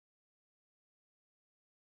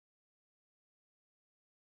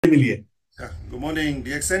मिलिए। Good morning,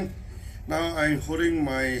 DXN. Now I'm holding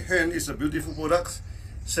my hand is a beautiful product,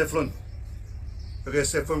 saffron. Okay,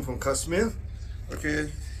 saffron from Kashmir. Okay,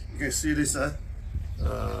 you can see this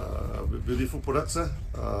beautiful products,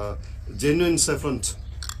 genuine saffron.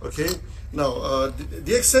 Okay, now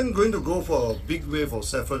DXN going to go for a big wave of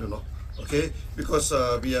saffron, Okay, because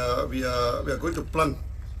we are going to plant.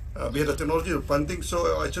 We have the technology of planting,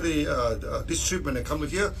 so actually this trip when I come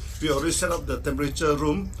here, we already set up the temperature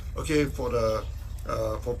room, okay, for the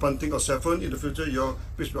for planting of saffron. In the future, you're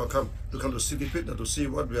please welcome to come to City Pit to see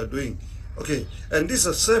what we are doing. Okay, and this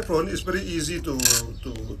saffron is very easy to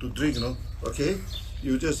drink, Okay,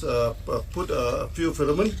 you just put a few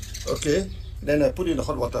filament, okay, then I put in the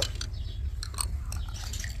hot water.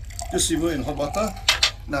 Just simmer in hot water.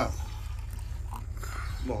 Now,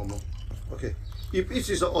 more. Okay. If it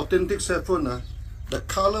is an authentic saffron, the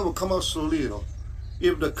color will come out slowly,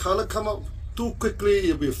 If the color come out too quickly,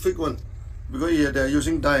 it will be a fake one. Because they are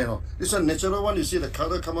using dye, This is a natural one, you see the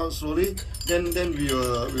color come out slowly. Then we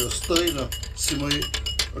will stir it, simmer it.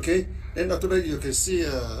 Okay? Then after that you can see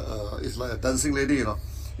it's like a dancing lady,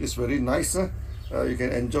 It's very nice. You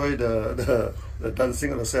can enjoy the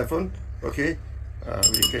dancing of the saffron. Okay?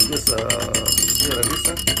 We can just do like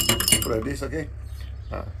this, put like this, okay?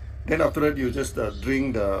 Then after that you just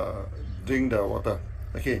drink the water,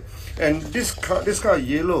 okay. And this kind of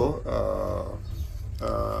yellow,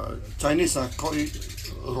 Chinese call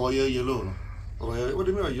it royal yellow. Royal, what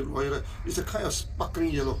do you mean by royal? It's a kind of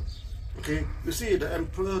sparkling yellow, okay. You see the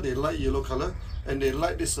emperor, they like yellow color, and they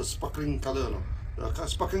like this sparkling color. The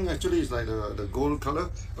sparkling actually is like the gold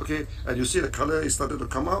color, okay. And you see the color is started to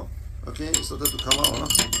come out, okay. It started to come out,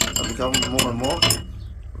 and become more and more,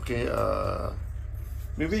 okay.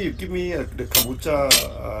 Maybe you give me the kombucha,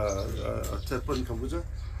 saffron kombucha.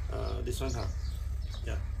 This one,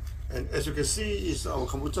 yeah. And as you can see, is our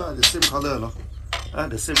kombucha the same color,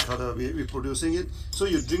 the same color. We're producing it. So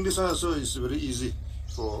you drink this one, so it's very easy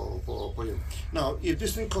for you. Now, if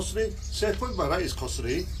this thing costly, saffron by right is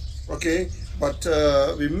costly, okay. But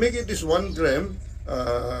we make it this 1 gram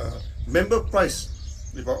member price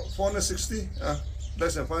about 460,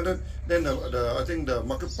 less than 500. Then I think the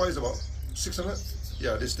market price about 600.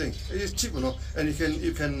 Yeah, this thing it is cheap, and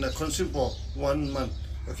you can consume for 1 month,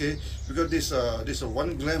 okay. Because this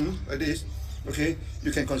 1 gram like this, okay, you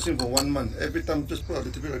can consume for 1 month. Every time just put a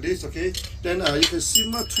little bit of this, okay. Then you can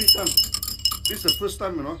simmer 3 times. This is the first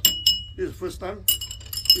time, This is the first time.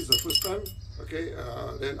 This is the first time, okay.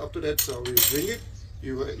 Then after that, we bring it.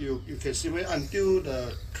 You can simmer until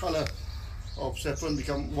the color of saffron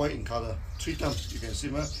become white in color. 3 times you can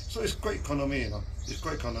simmer. So it's quite economy, It's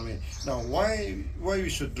quite economy. Now why we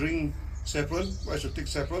should drink saffron? Why should take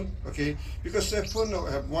saffron? Okay, because saffron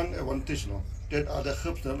have one advantage, that other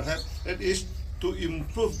herbs don't have. That is to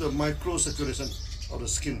improve the microcirculation of the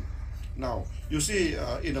skin. Now you see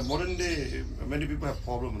in the modern day, many people have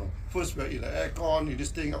problem. First we are in the aircon, in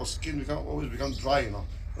this thing, our skin always become dry,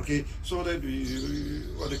 Okay, so that we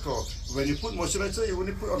what they call, when you put moisturizer, you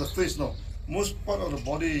only put on the face, Most part of the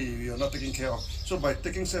body you are not taking care of. So by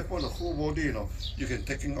taking saffron, the whole body, you can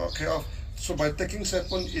taking care of. So by taking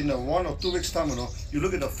saffron in 1 or 2 weeks time, you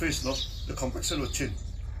look at the face, the complexion will change.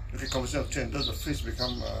 Okay, complexion will change. Does the face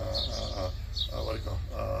become what do you call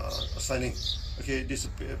shining? Okay, this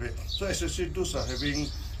so especially those are having,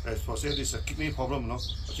 as for say, this kidney problem,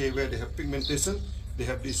 Okay, where they have pigmentation. They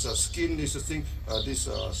have this skin, this thing. This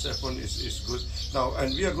saffron is good. Now,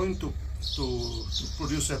 and we are going to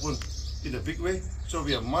produce saffron in a big way. So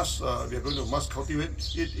we are going to mass cultivate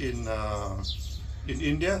it in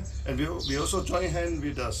India, and we also join hand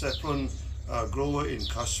with the saffron grower in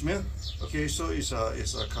Kashmir. Okay, so it's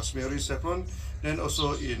a Kashmiri saffron. Then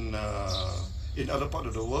also in other part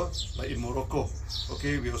of the world, like in Morocco.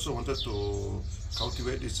 Okay, we also wanted to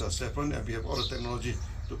cultivate this saffron, and we have all the technology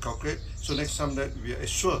to calculate. So next time that we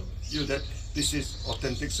assure you that this is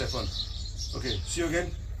authentic saffron. Okay, see you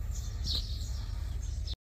again.